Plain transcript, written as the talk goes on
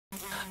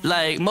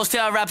Like, most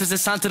of y'all rappers that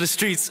signed to the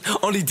streets,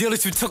 only deal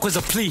that you took was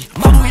a plea.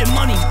 Mabu get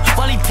money,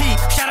 Wally P,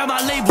 shout out my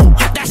label,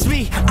 that's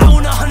me. I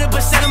own 100%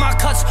 of my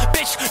cuts,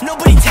 bitch,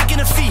 nobody taking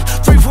a fee.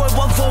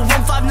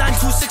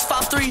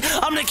 3.14159263,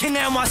 I'm the king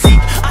of NYC.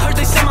 I heard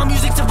they send my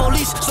music to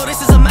police, so this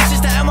is a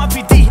message to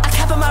NYPD. I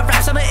cap on my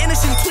raps, I'm an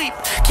innocent tweet.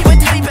 Keep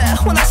my teddy bear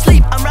when I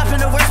sleep. I'm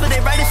rapping the words, but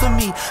they write it for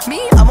me.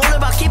 Me, I'm all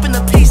about keeping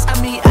the peace. I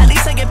mean, at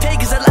least I get paid,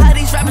 cause a lot of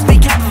these rappers be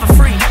capping for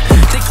free.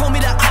 They call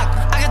me the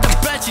Ock, I got the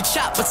bread she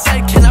chop, but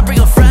said, can I bring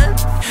a friend?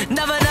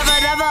 Never, never,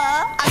 never.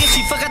 I guess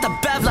she forgot the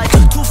bev, like 2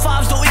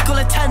 5s don't equal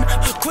a 10.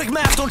 Quick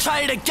math, don't try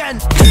it again.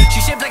 She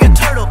shaped like a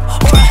turtle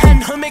or a hen.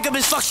 Her makeup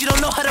is fucked, she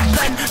don't know how to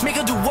blend. Make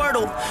her do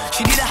Wordle.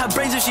 She need to have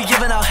brains if she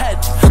giving out head.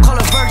 Call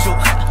her Virgil,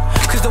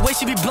 cause the way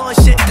she be blowing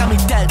shit got me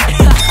dead.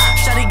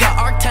 Shawty got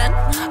arc 10.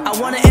 I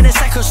wanna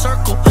intersect her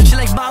circle. She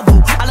like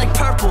Mabu, I like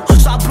purple,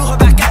 so I blew her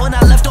back out when I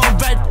left her on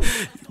red.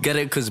 Get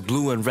it? Cause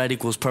blue and red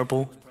equals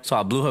purple. So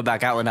I blew her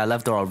back out when I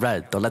left her on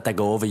red. Don't let that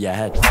go over your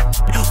head. 1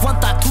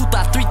 thought, 2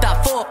 thought, 3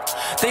 thought, 4.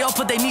 They all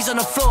put their knees on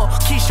the floor.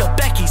 Keisha,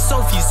 Becky,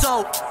 Sophie,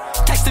 Zoe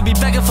texted me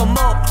begging for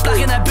more.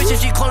 Blocking that bitch and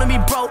she calling me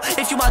bro.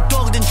 If you my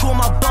dog, then chew on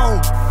my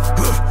bone.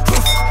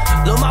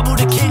 Lil Mabu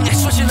the king,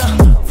 switching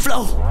the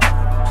flow.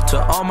 To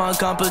all my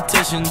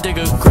competition, dig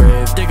a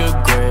grave, dig a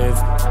grave.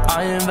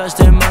 I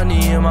invested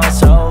money in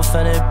myself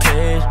and it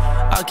paid.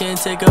 I can't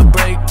take a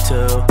break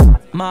till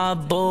my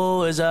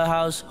boo is a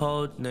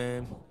household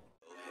name.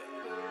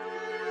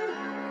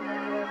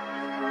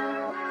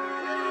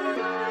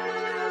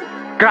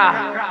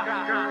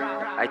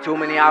 Like too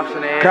many options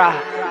in there.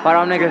 Why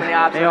them niggas,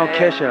 they don't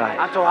kiss you like.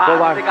 I'm so hot,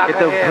 go out, get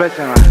the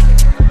blitzing like.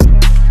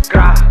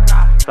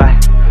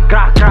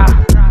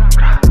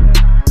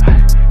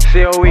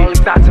 COE,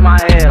 thoughts in my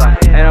head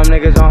like. And them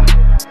niggas on.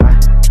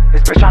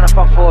 This bitch tryna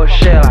fuck for a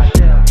shit like.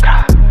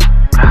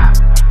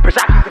 Bitch,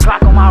 I keep the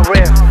clock on my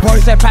rear. Boy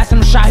said pass him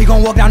the shot, he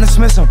gon' walk down and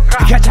dismiss him.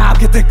 He catch a hop,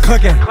 get the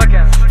cooking.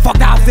 Fuck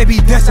the ops, they be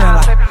dissing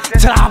like.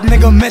 Till the hop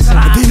nigga missing.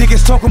 These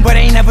niggas talking but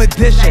they ain't never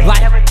dishing.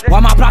 Like,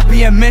 why my block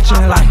being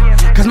mentioned? Like,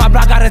 cause my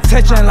block got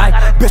attention. Like,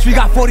 bitch, we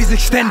got 40s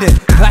extended.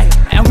 Like,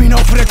 and we know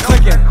for the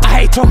clicking.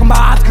 I hate talking about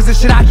ops cause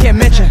it's shit I can't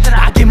mention.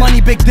 I get money,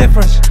 big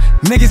difference.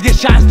 Niggas get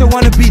shot, still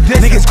wanna be this.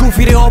 Niggas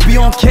goofy, they all be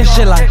on kiss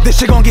shit like. This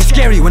shit gon' get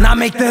scary when I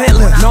make the hit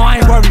list. No, I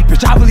ain't worried,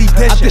 bitch, I believe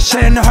this shit. This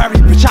shit in a hurry,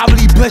 bitch, I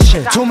believe bliss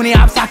shit. Too many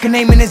ops I can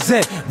name in this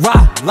zip.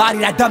 Rock, Lottie,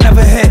 that dub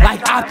never hit.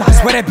 Like Opta,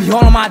 swear they be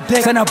all on my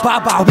dick. Send a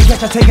baba, we catch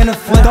her taking a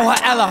flip. Throw her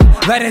Ella,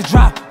 let it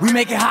drop, we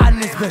make it hot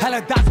in this bitch.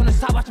 Hella dots on the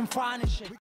side, watch them frying and shit.